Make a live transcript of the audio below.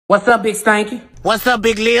What's up, Big Stanky? What's up,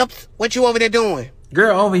 Big Lips? What you over there doing?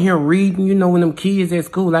 Girl, over here reading. You know, when them kids at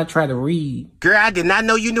school, I try to read. Girl, I did not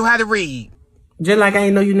know you knew how to read. Just like I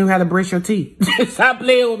ain't know you knew how to brush your teeth. Stop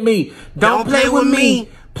playing with me. Don't play with me.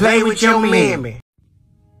 Play with your mammy.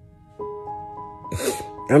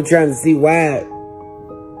 I'm trying to see why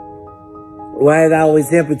it always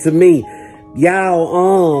happen to me.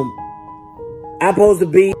 Y'all, I'm supposed to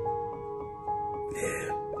be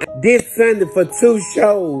this Sunday for 2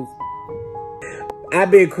 shows.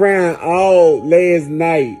 I've been crying all last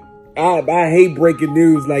night. I hate breaking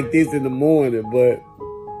news like this in the morning, but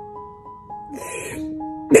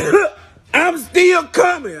I'm still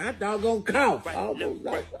coming. I doggone cough.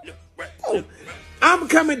 I'm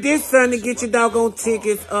coming this Sunday. Get your doggone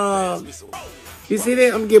tickets. You see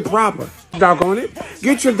that? I'm gonna get proper. Doggone it.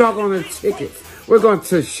 Get your doggone tickets. We're going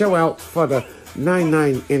to show out for the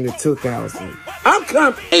 99 in the 2000. I'm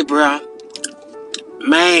coming. Hey, bro.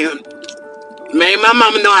 Man, my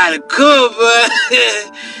mama know how to cook, but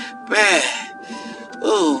man.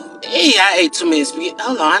 Ooh, hey, I ate too many spaghetti.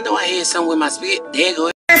 Hold on, I know I had something with my spaghetti. There you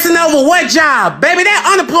go. Stressing over what job? Baby, that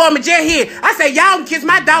unemployment just here. I say, y'all can kiss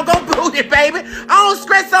my doggone booty, baby. I don't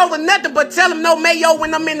stress over nothing but tell them no mayo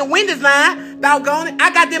when I'm in the windows line. Doggone it.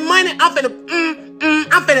 I got that money. I'm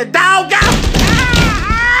finna dog out.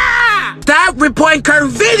 Stop reporting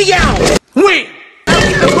Kerwin video. When?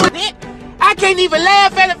 I can't even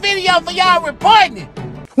laugh at a video for y'all reporting it.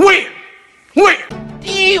 When?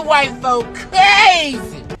 These white folk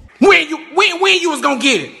crazy. When you was gonna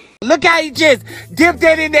get it? Look how you just dipped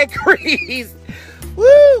that in that grease.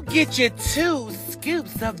 Woo, get your 2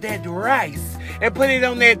 scoops of that rice and put it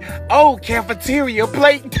on that old cafeteria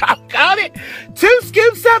plate. Doggone it. 2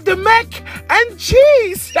 scoops of the mac and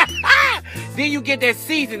cheese. Then you get that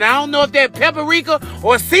seasoning. I don't know if that paprika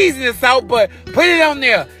or seasoning salt, but put it on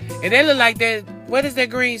there. And they look like that. What is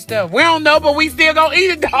that green stuff? We don't know, but we still gonna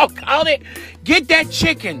eat it, doggone it. Get that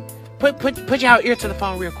chicken. Put your ear to the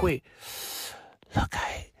phone real quick. Look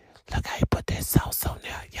how you put that sauce on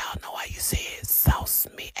there. Y'all know how you say it. Sauce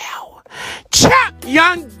me out. Chop,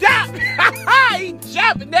 young Doc. He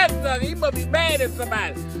chopping that stuff. He must be mad at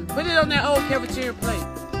somebody. Put it on that old cafeteria plate.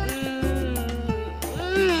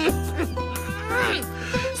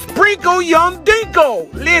 Sprinkle young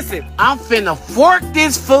dinko. Listen, I'm finna fork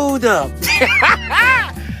this food up.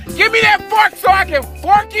 Give me that fork so I can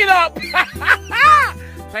fork it up.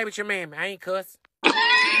 Play with your man. I ain't cuss.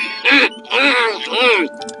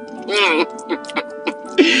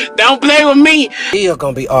 Don't play with me. You're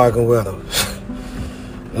gonna be arguing with him.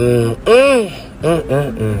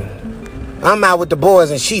 I'm out with the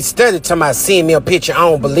boys and she studied to my seeing me a picture. I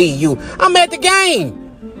don't believe you. I'm at the game.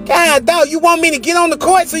 God, dog, you want me to get on the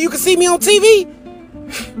court so you can see me on TV?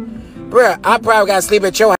 Bruh, I probably gotta sleep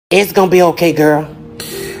at your house. It's gonna be okay, girl.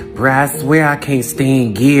 Bruh, I swear I can't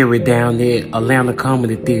stand Gary down there at Atlanta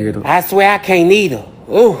Comedy Theater. I swear I can't either.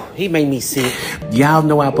 Ooh, he made me sick. Y'all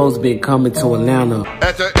know I'm supposed to be coming to Atlanta.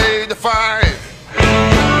 At the age of 5,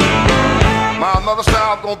 my mother's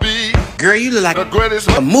style gonna be. Girl, you look like the greatest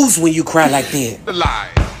a moose when you cry like that. Alive.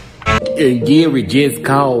 And Gary just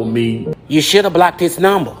called me. You should have blocked his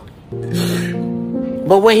number.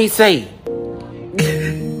 But what he say?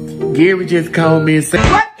 Gary just called me and said,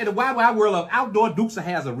 what in the wide, wide world of outdoor Dukes of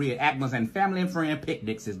Hazzard, Atmos, and family and friend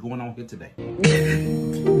picnics is going on here today?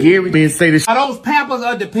 Gary didn't say this. Are those Pampers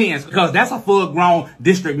or Depends? Because that's a full-grown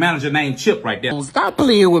district manager named Chip right there. Stop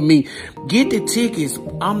playing with me. Get the tickets.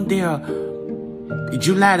 I'm there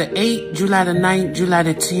July the 8th, July the 9th, July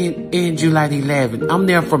the 10th, and July the 11th. I'm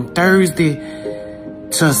there from Thursday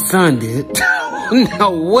to Sunday. I don't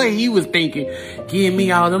know what he was thinking. Give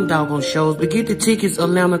me all them doggone shows. But get the tickets,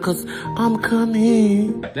 Atlanta, because I'm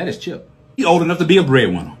coming. That is Chip. He old enough to be a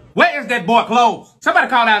breadwinner. Where is that boy clothes? Somebody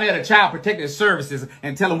call down there to Child Protective Services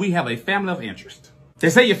and tell them we have a family of interest. They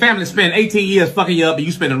say your family spent 18 years fucking you up and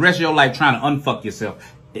you spend the rest of your life trying to unfuck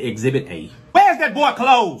yourself. Exhibit A. Where's that boy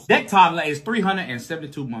clothes? That toddler is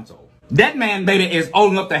 372 months old. That man, baby, is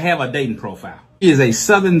old enough to have a dating profile. He is a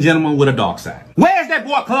southern gentleman with a dark side. Where's that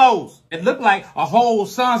boy clothes? It looked like a whole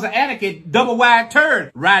Sons of Anarchy double-wide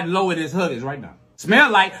turd riding low in his hoodies right now. Smell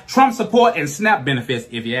like Trump support and SNAP benefits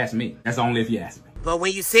if you ask me. That's only if you ask me. But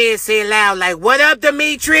when you say it loud like, what up,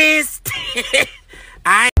 Demetrius? It's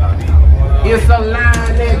a line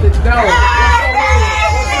at the door.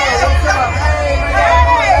 What's up?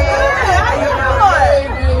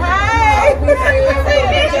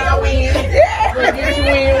 Hey, get you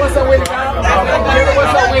in. What's up with it, y'all?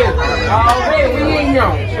 What's up with it? Already, we in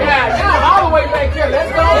here. Yeah, all the way back here.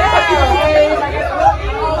 Let's go.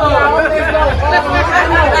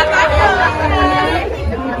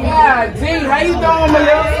 Yeah, G, how you doing,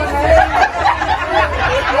 Melissa?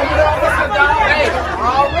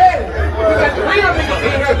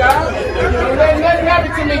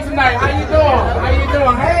 me tonight. How you doing? How you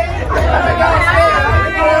doing? Hey,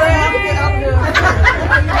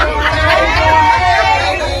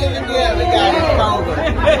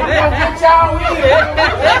 get y'all here.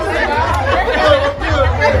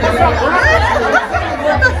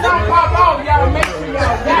 Don't pop off, y'all. Make sure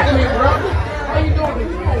y'all got me, bro. How you doing?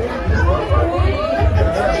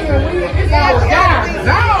 It's all down,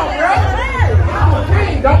 bro.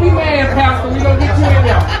 Don't be mad, Pastor. We gonna get you in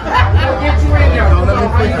there.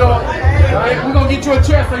 How you doing? We gonna get you a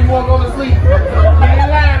chair so you won't go to sleep. Get in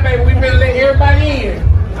line, baby. We better let everybody in.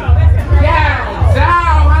 Yeah,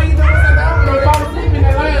 down. How you doing? Don't fall asleep in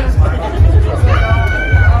that line.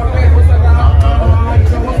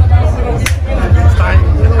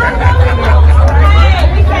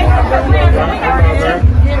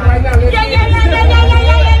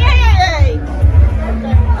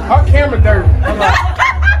 Her camera dirty.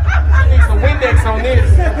 I need some Windex on this.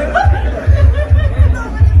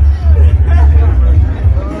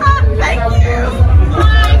 Thank you.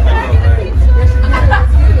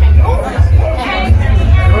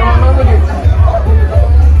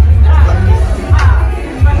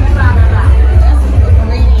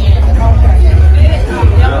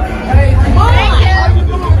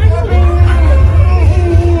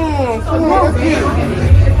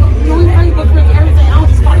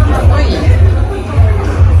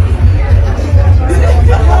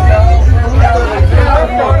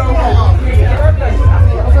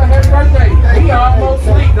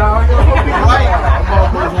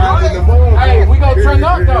 Hey, we gonna turn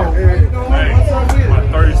up though. Hey, my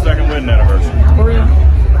 32nd wedding anniversary.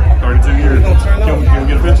 32 years. Can we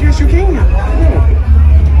get a picture? Yes, you can.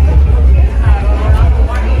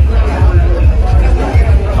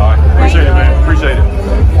 All right. Appreciate it, man. Appreciate it.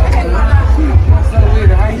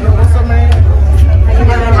 What's up, man?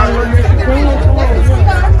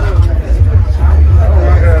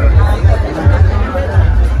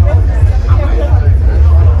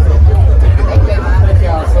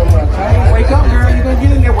 Wake up, girl. You gonna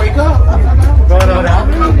get in there? Wake up.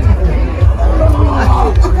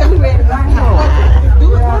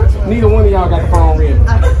 Neither one of y'all got the phone ready.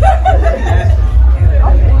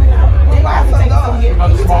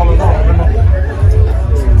 Another smaller phone.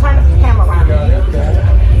 Turn the camera around.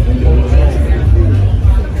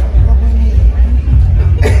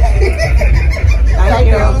 Thank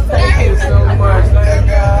you. Thank you so much.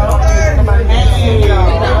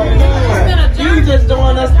 You just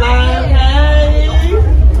doing us live. Hey.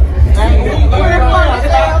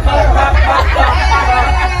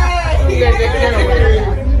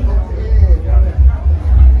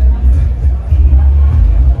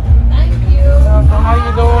 How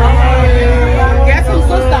you doing? Guess whose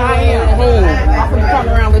sister I am? I'm gonna come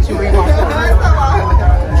around and let you read my phone.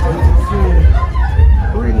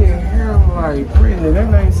 Brittany, hair like Brittany. That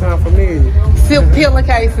name sound familiar. Silk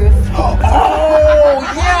pillowcases. Oh,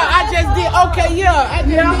 yeah, I just did. Okay, yeah. I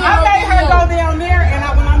made her go down there, and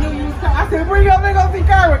when I knew you was coming, I said, "Bring your big old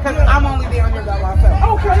Kerwin," because I'm only down here by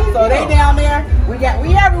myself. Okay. So they down there. We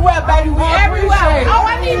everywhere, baby. We